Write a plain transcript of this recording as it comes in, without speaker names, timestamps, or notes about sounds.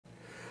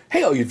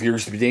Hey, all you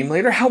viewers to be named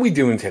later, how we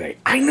doing today?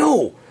 I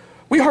know,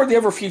 we hardly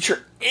ever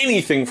feature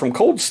anything from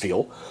Cold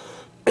Steel.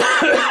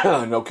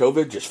 No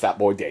COVID, just fat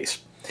boy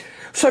days.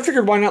 So I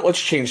figured, why not? Let's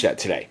change that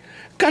today.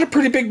 Got a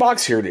pretty big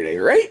box here today,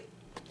 right?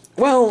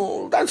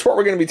 Well, that's what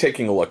we're going to be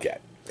taking a look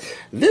at.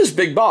 This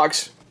big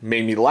box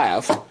made me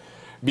laugh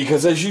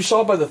because, as you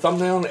saw by the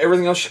thumbnail and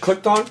everything else you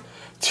clicked on,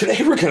 today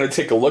we're going to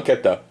take a look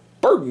at the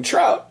Bird &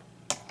 Trout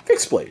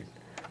fixed blade.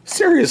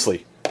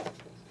 Seriously.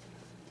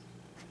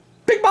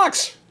 Big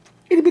box.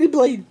 Itty bitty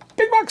blade.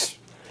 Big box.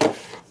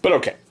 But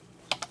okay.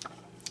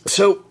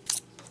 So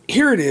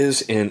here it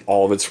is in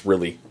all of its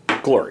really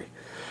glory.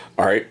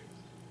 All right.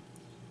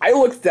 I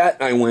looked at that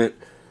and I went,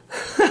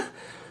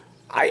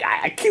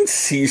 I can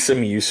see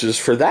some uses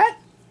for that.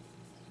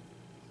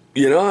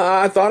 You know,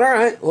 I thought, all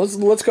right, let's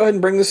go ahead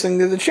and bring this thing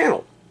to the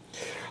channel.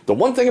 The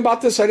one thing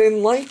about this I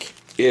didn't like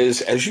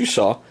is, as you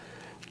saw,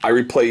 I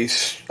did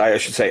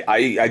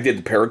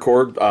the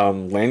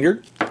paracord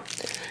lanyard.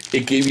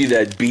 It gave you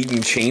that bead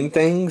and chain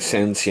thing,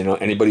 since, you know,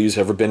 anybody who's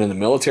ever been in the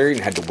military and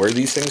had to wear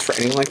these things for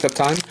any length of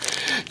time,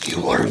 you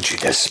learned to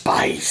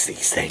despise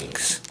these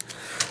things.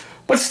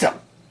 But still.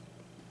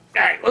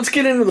 Alright, let's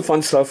get into the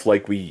fun stuff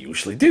like we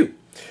usually do.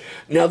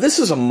 Now, this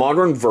is a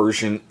modern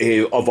version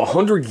of a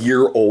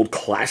 100-year-old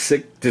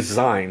classic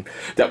design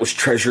that was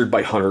treasured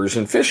by hunters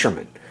and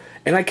fishermen.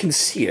 And I can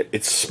see it.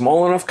 It's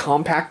small enough,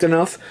 compact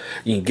enough.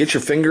 You can get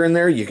your finger in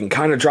there. You can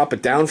kind of drop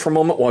it down for a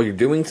moment while you're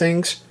doing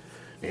things.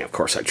 And of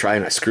course, I try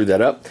and I screw that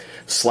up.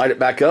 Slide it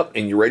back up,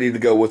 and you're ready to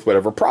go with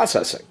whatever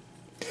processing.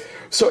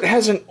 So it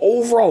has an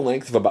overall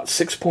length of about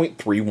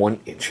 6.31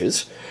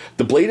 inches.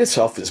 The blade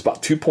itself is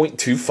about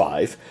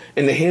 2.25,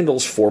 and the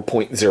handle's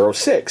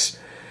 4.06.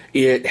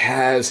 It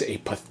has a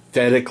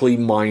pathetically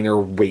minor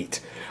weight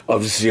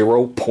of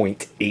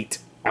 0.8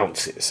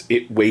 ounces.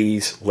 It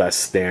weighs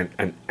less than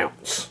an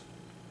ounce.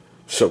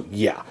 So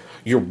yeah,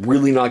 you're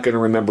really not going to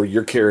remember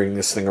you're carrying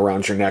this thing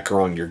around your neck or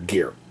on your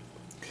gear.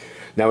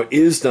 Now, it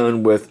is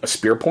done with a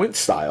spear point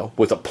style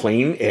with a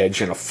plain edge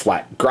and a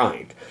flat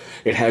grind.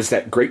 It has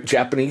that great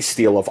Japanese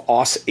steel of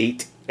AUS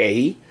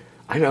 8A.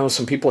 I know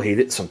some people hate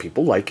it, some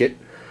people like it.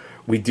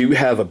 We do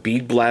have a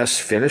bead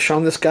blast finish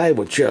on this guy,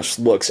 which just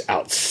looks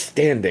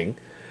outstanding.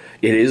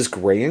 It is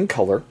gray in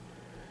color,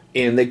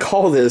 and they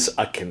call this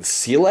a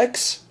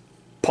Concealex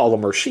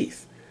polymer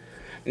sheath.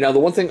 Now, the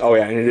one thing, oh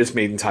yeah, and it is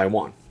made in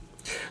Taiwan.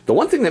 The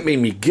one thing that made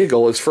me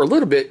giggle is, for a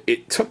little bit,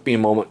 it took me a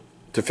moment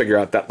to figure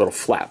out that little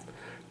flap.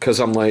 Because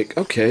I'm like,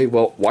 okay,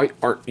 well, why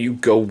aren't you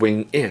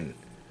going in?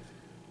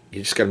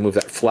 You just got to move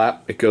that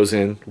flap. It goes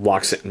in,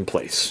 locks it in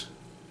place.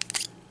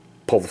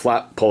 Pull the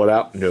flap, pull it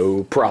out,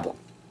 no problem.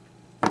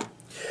 All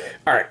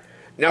right.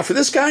 Now for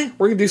this guy,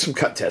 we're going to do some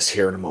cut tests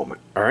here in a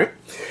moment. All right.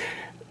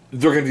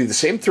 They're going to do the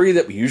same three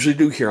that we usually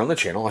do here on the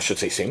channel. I should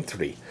say same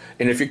three.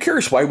 And if you're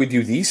curious why we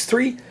do these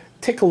three,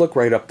 take a look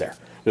right up there.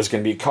 There's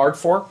going to be a card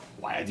for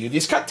why I do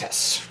these cut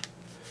tests.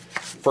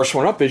 First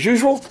one up, as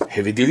usual,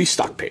 heavy-duty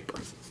stock paper.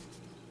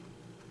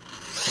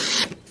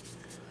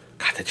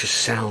 God, that just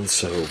sounds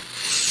so...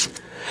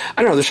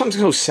 I don't know, there's something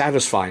so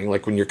satisfying,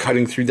 like when you're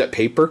cutting through that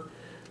paper.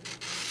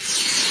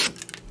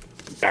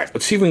 Alright,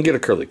 let's see if we can get a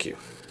curlicue.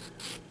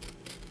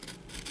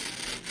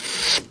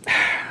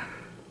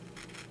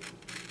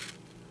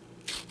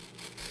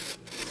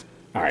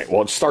 Alright,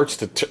 well, it starts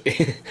to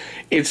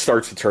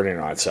turn in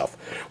on itself.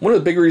 One of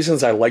the big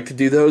reasons I like to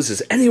do those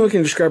is anyone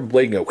can just grab a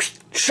blade and go whoosh,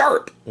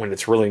 sharp when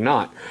it's really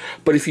not.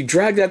 But if you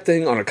drag that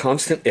thing on a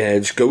constant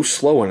edge, go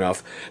slow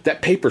enough,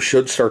 that paper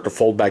should start to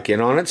fold back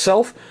in on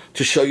itself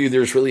to show you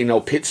there's really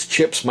no pits,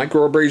 chips,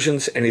 micro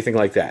abrasions, anything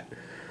like that.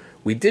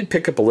 We did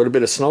pick up a little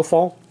bit of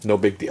snowfall, no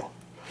big deal.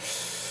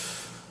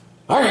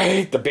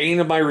 Alright, the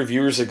bane of my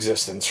reviewer's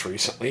existence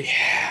recently.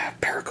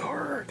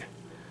 Paracord.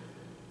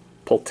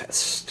 Pull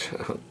test.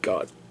 Oh,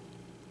 God.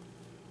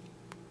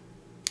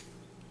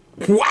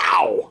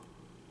 Wow!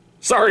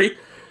 Sorry.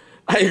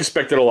 I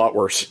expected a lot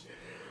worse.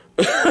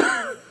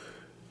 I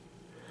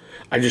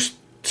just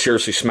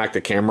seriously smacked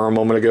the camera a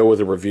moment ago with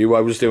a review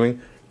I was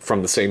doing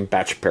from the same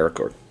batch of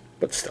paracord.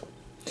 But still.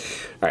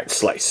 Alright,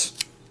 slice.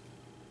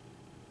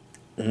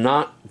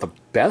 Not the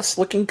best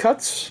looking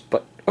cuts,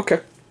 but okay.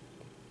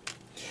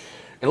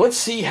 And let's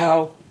see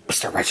how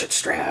Mr. Ratchet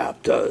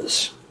Strap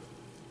does.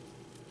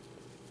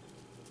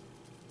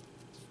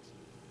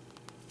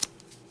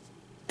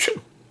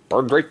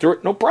 Burned right through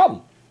it, no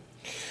problem.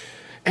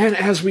 And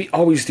as we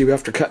always do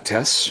after cut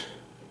tests,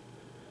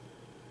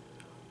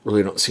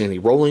 really don't see any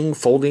rolling,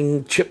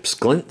 folding, chips,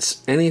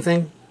 glints,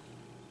 anything.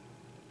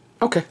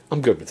 Okay,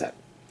 I'm good with that.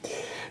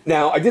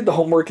 Now, I did the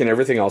homework and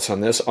everything else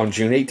on this on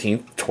June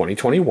 18th,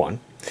 2021.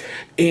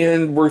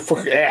 And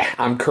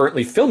I'm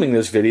currently filming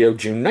this video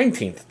June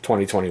 19th,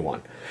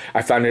 2021.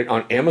 I found it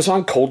on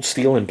Amazon, Cold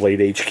Steel, and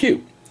Blade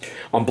HQ.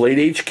 On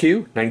Blade HQ,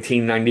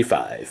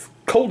 $19.95.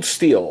 Cold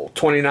Steel,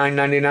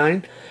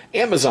 $29.99.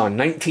 Amazon,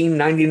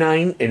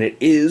 $19.99, and it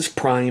is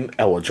Prime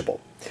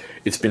eligible.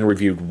 It's been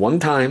reviewed one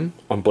time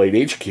on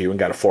Blade HQ and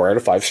got a 4 out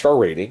of 5 star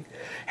rating.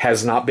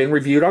 Has not been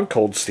reviewed on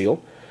Cold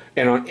Steel.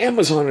 And on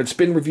Amazon, it's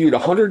been reviewed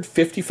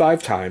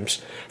 155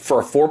 times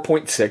for a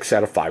 4.6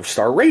 out of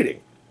 5-star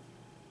rating.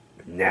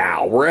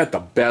 Now, we're at the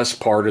best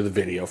part of the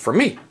video for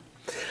me.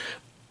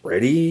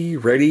 Ready?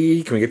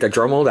 Can we get that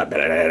drum roll?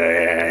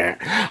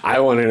 I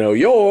want to know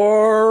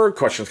your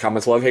questions,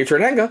 comments, love,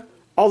 hatred, anger,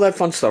 all that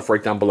fun stuff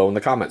right down below in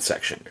the comment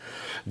section.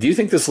 Do you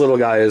think this little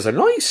guy is a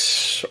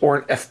nice or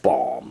an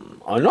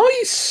F-bomb? A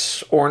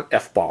nice or an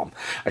F-bomb?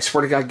 I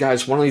swear to God,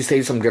 guys, one of these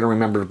days I'm going to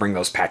remember to bring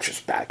those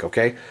patches back,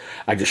 okay?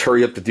 I just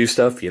hurry up to do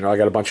stuff. You know, I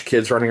got a bunch of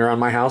kids running around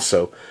my house,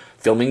 so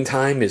filming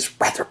time is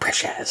rather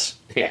precious.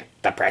 Yeah,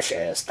 the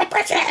precious.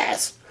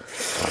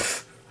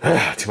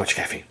 Too much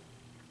caffeine.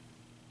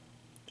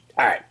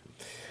 All right.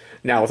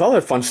 Now, with all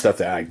that fun stuff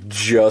that I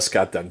just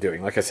got done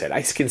doing, like I said,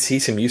 I can see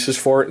some uses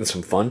for it and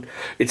some fun.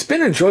 It's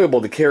been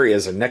enjoyable to carry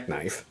as a neck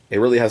knife. It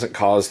really hasn't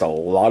caused a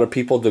lot of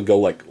people to go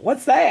like,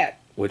 what's that?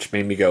 Which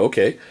made me go,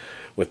 okay,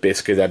 with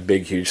basically that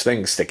big, huge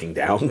thing sticking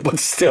down, but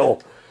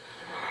still.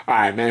 All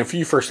right, man, for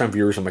you first-time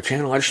viewers on my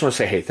channel, I just want to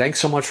say, hey, thanks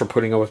so much for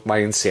putting up with my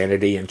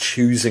insanity and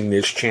choosing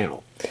this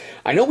channel.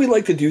 I know we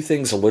like to do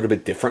things a little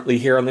bit differently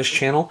here on this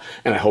channel,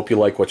 and I hope you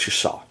like what you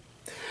saw.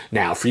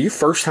 Now, for you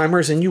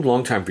first-timers and you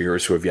long-time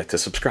viewers who have yet to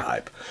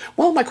subscribe,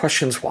 well, my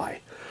question's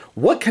why?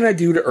 What can I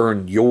do to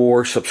earn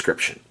your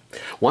subscription?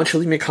 Why don't you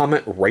leave me a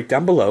comment right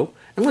down below,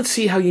 and let's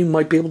see how you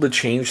might be able to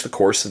change the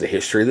course of the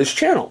history of this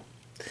channel.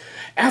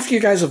 After you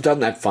guys have done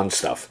that fun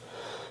stuff,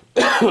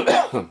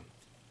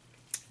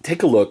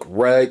 take a look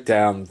right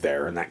down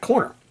there in that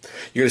corner.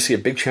 You're going to see a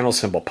big channel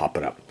symbol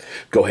popping up.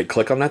 Go ahead,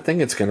 click on that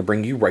thing. It's going to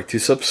bring you right to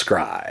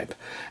subscribe.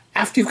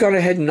 After you've gone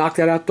ahead and knocked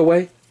that out the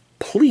way,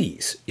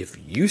 please, if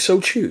you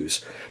so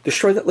choose,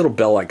 destroy that little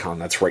bell icon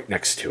that's right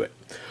next to it.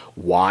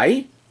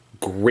 Why?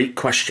 Great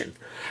question.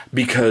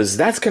 Because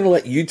that's going to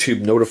let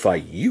YouTube notify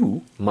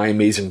you, my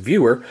amazing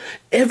viewer,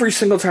 every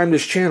single time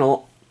this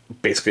channel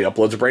basically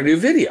uploads a brand new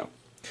video.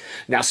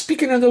 Now,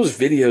 speaking of those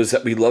videos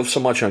that we love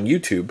so much on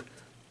YouTube,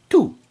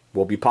 two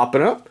will be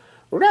popping up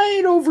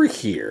right over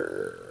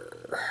here.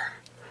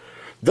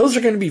 Those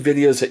are going to be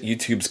videos that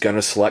YouTube's going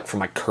to select from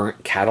my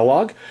current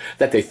catalog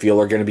that they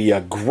feel are going to be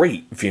a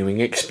great viewing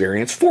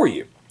experience for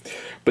you.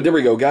 But there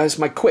we go, guys.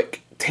 My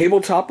quick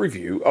tabletop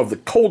review of the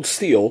Cold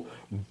Steel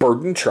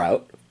Burden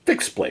Trout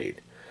Fixed Blade.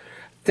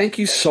 Thank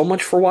you so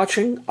much for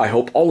watching. I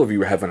hope all of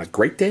you are having a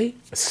great day,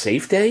 a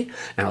safe day,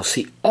 and I'll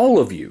see all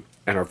of you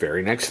in our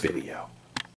very next video.